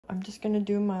I'm just going to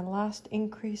do my last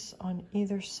increase on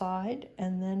either side,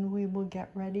 and then we will get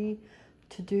ready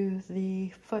to do the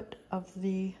foot of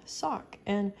the sock.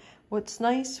 And what's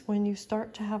nice when you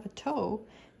start to have a toe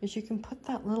is you can put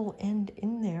that little end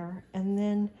in there, and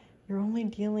then you're only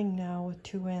dealing now with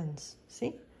two ends.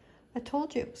 See? I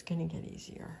told you it was going to get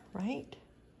easier, right?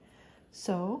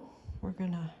 So we're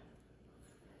going to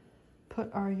put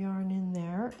our yarn in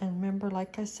there, and remember,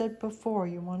 like I said before,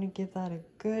 you want to give that a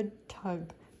good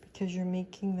tug because you're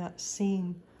making that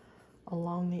seam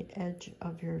along the edge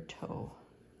of your toe.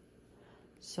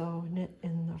 So knit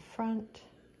in the front,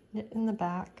 knit in the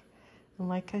back, and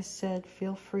like I said,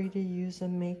 feel free to use a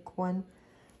make one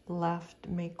left,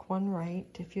 make one right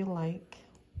if you like.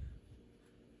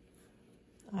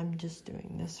 I'm just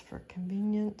doing this for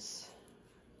convenience,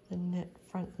 the knit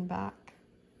front and back,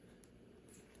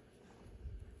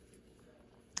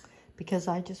 because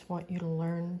I just want you to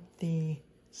learn the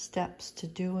steps to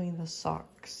doing the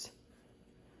socks,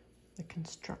 the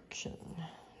construction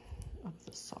of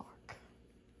the sock,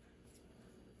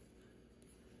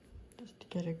 just to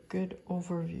get a good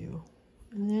overview.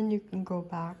 And then you can go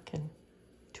back and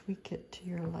tweak it to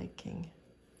your liking.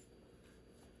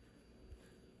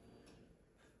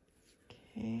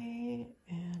 Okay,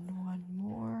 and one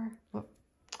more. Whoop,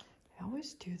 I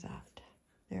always do that.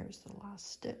 There's the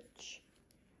last stitch.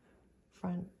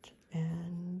 Front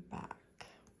and back.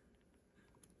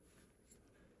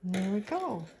 And there we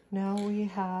go. Now we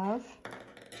have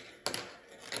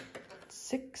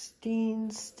 16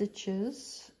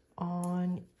 stitches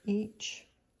on each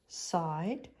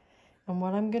side. And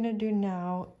what I'm going to do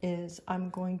now is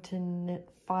I'm going to knit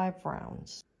 5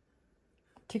 rounds.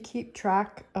 To keep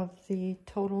track of the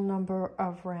total number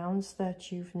of rounds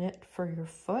that you've knit for your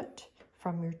foot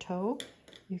from your toe,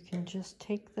 you can just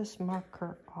take this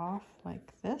marker off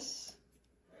like this,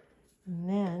 and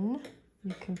then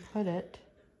you can put it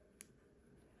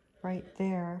right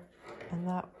there, and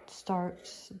that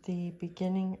starts the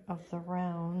beginning of the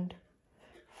round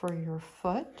for your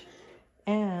foot,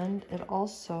 and it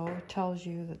also tells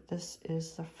you that this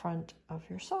is the front of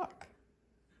your sock.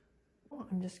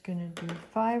 I'm just going to do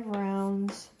 5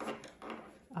 rounds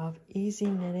of easy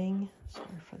knitting.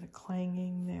 Sorry for the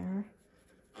clanging there.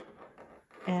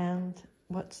 And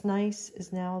what's nice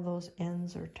is now those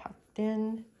ends are tucked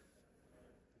in,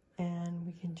 and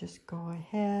we can just go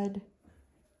ahead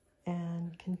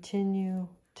and continue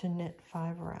to knit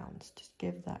 5 rounds. Just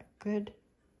give that good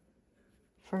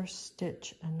first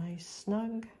stitch a nice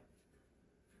snug,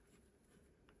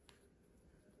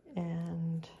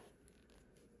 and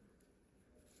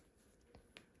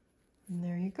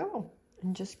there you go.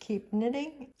 And just keep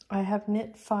knitting. I have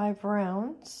knit 5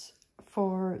 rounds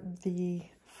for the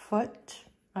foot.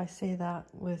 I say that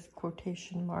with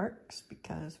quotation marks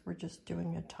because we're just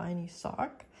doing a tiny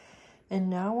sock. And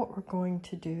now what we're going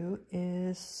to do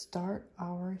is start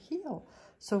our heel.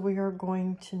 So we are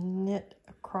going to knit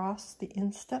across the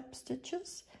instep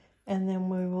stitches, and then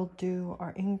we will do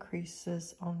our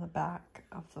increases on the back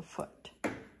of the foot.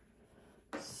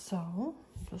 So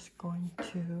I'm just going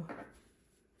to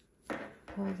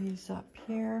pull these up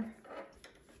here.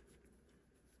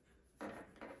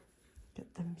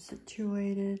 Get them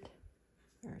situated.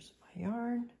 There's my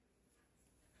yarn.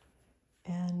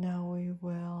 And now we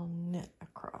will knit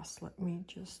across. Let me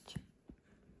just,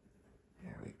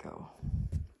 there we go.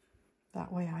 That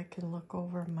way I can look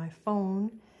over my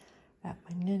phone at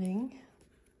my knitting.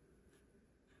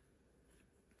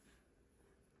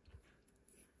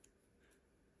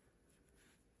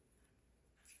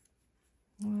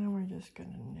 And then we're just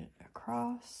going to knit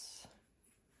across.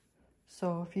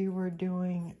 So if you were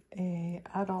doing a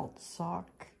adult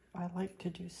sock, I like to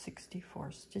do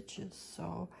 64 stitches.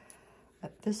 So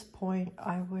at this point,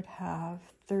 I would have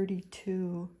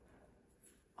 32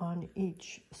 on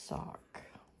each sock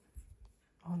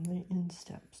on the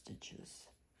instep stitches.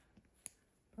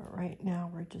 But right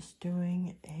now we're just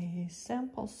doing a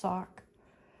sample sock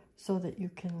so that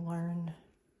you can learn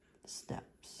the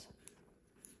steps.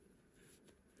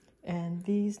 And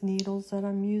these needles that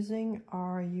I'm using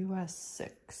are US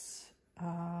 6,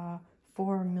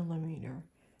 4mm.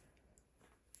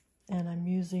 And I'm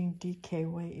using DK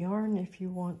weight yarn if you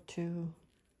want to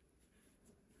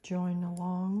join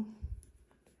along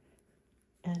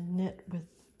and knit with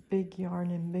big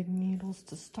yarn and big needles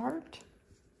to start.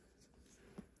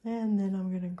 And then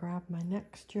I'm going to grab my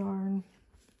next yarn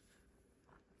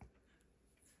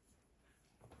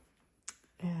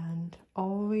and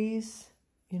always,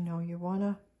 you know, you want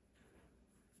to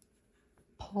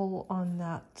pull on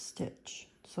that stitch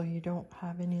so you don't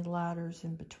have any ladders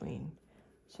in between.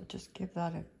 So just give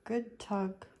that a good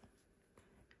tug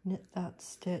knit that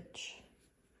stitch,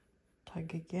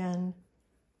 tug again,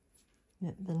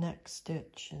 knit the next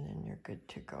stitch, and then you're good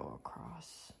to go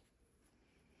across.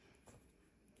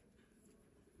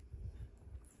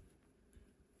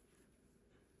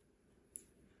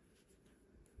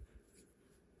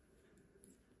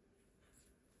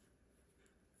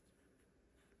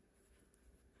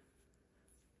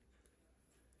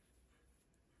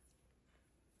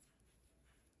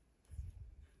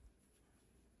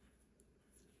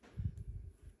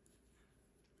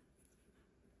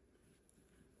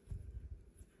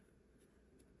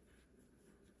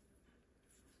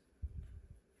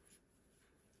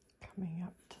 Coming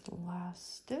up to the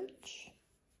last stitch,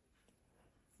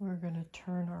 we're going to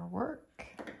turn our work.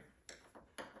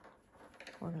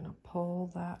 We're going to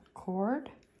pull that cord,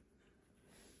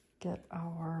 get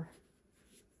our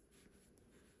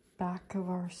back of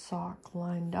our sock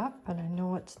lined up, and I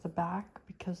know it's the back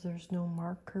because there's no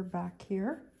marker back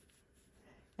here.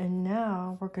 And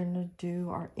now we're going to do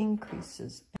our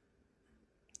increases.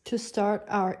 To start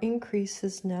our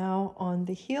increases now on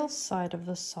the heel side of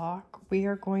the sock, we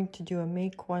are going to do a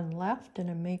make one left and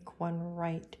a make one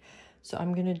right. So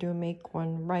I'm going to do a make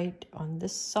one right on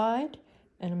this side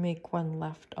and a make one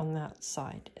left on that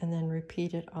side, and then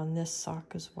repeat it on this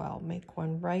sock as well. Make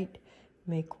one right,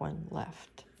 make one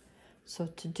left. So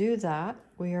to do that,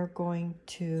 we are going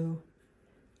to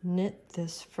knit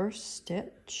this first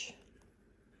stitch.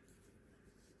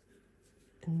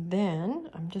 And then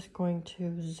I'm just going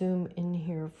to zoom in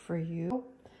here for you.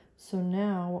 So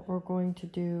now what we're going to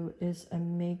do is a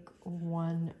make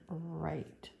one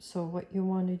right. So what you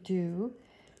want to do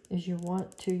is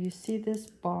you see this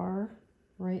bar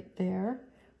right there?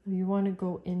 You want to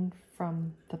go in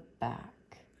from the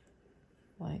back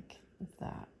like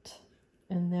that.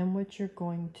 And then what you're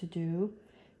going to do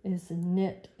is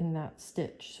knit in that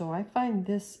stitch. So I find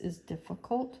this is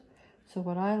difficult. So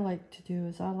what I like to do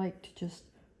is I like to just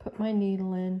put my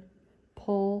needle in,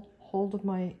 pull, hold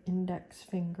my index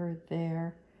finger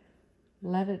there,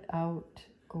 let it out,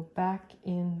 go back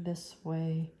in this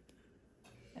way,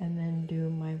 and then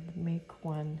do my make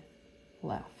one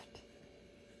left.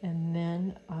 And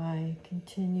then I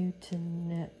continue to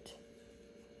knit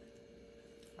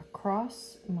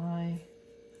across my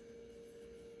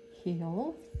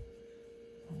heel.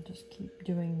 I'll just keep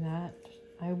doing that.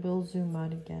 I will zoom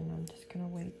out again. I'm just going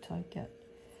to wait till I get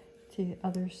to the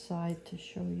other side to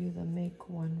show you the make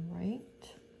one right.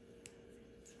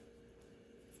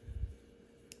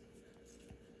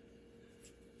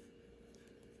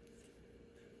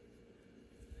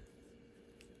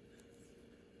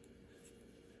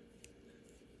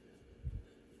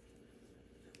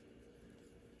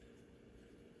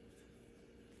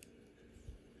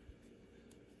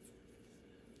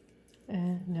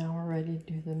 And now we're ready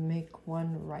to do the make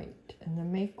one right. And the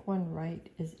make one right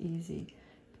is easy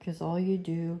because all you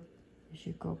do is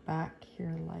you go back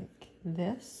here like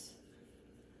this,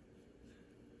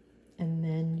 and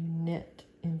then you knit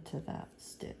into that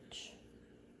stitch.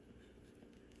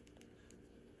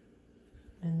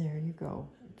 And there you go.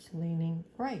 It's leaning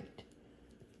right.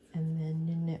 And then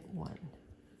you knit one.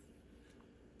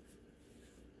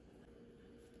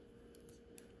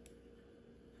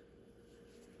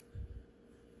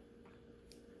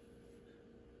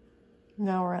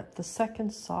 Now we're at the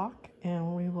second sock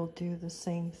and we will do the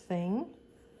same thing.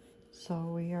 So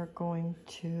we are going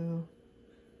to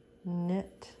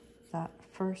knit that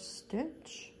first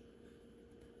stitch.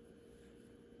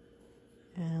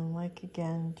 And like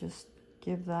again, just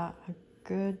give that a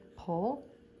good pull.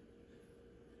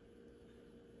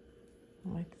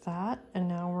 Like that. And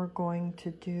now we're going to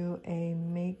do a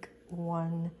make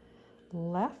one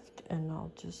left, and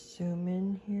I'll just zoom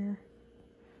in here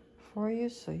for you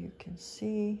so you can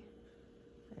see.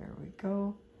 There we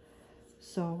go.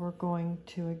 So we're going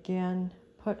to again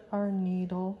put our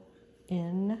needle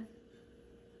in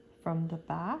from the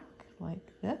back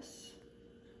like this.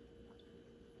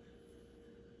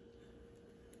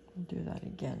 I'll do that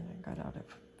again. I got out of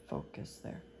focus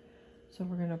there. So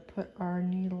we're going to put our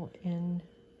needle in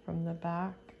from the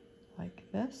back like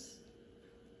this,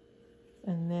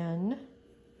 and then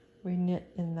we knit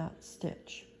in that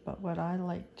stitch. But what I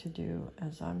like to do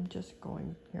is I'm just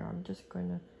going here, I'm just going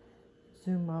to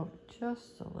zoom out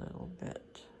just a little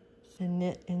bit and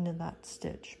knit into that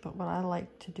stitch. But what I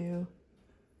like to do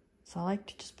is I like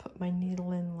to just put my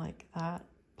needle in like that,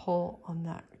 pull on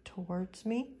that towards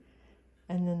me,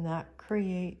 and then that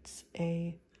creates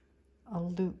a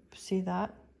loop. See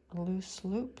that? A loose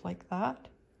loop like that.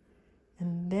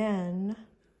 And then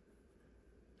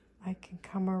I can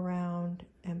come around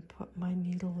and put my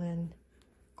needle in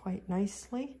quite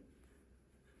nicely.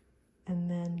 and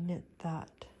then knit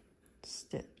that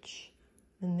stitch.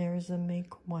 And there's a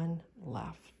make one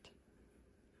left.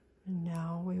 And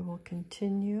now we will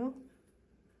continue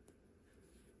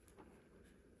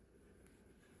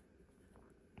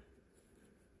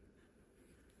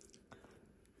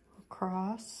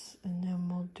across, and then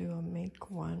we'll do a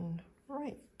make one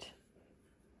right.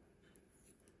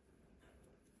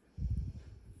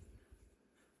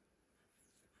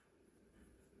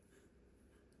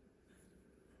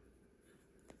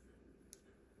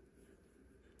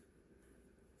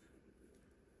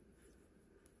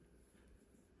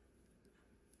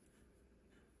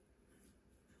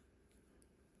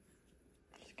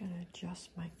 Just gonna adjust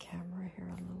my camera here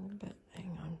a little bit.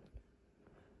 Hang on.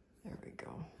 There we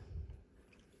go.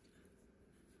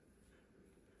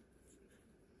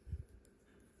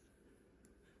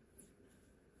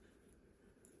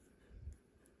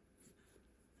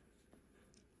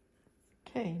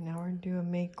 Okay, now we're going to do a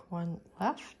make one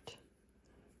left.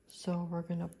 So we're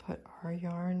going to put our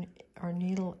yarn, our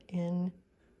needle in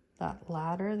that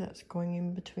ladder that's going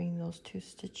in between those two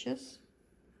stitches.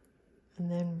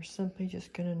 And then we're simply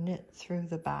just going to knit through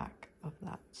the back of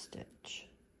that stitch.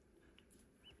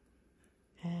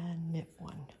 And knit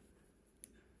one.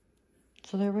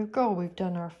 So there we go. We've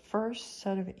done our first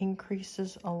set of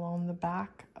increases along the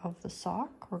back of the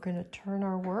sock. We're going to turn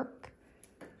our work.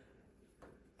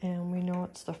 And we know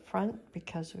it's the front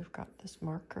because we've got this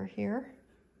marker here.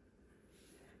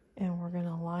 And we're going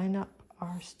to line up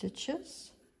our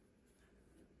stitches.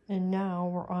 And now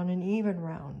we're on an even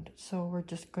round. So we're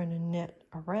just going to knit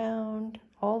around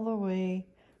all the way,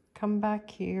 come back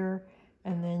here,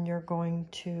 and then you're going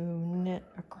to knit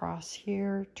across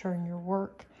here, turn your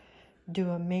work, do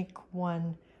a make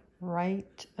one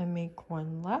right, a make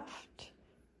one left,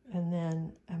 and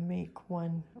then a make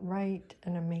one right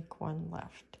and a make one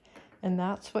left. And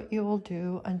that's what you will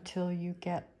do until you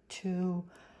get to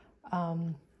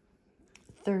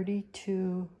 30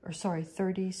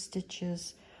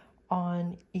 stitches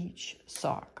on each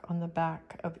sock, on the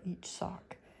back of each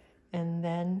sock. And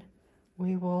then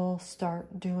we will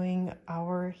start doing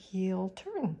our heel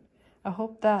turn. I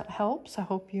hope that helps. I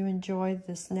hope you enjoy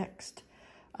this next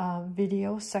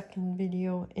video, second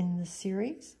video in the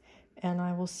series. And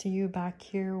I will see you back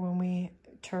here when we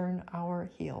turn our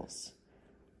heels.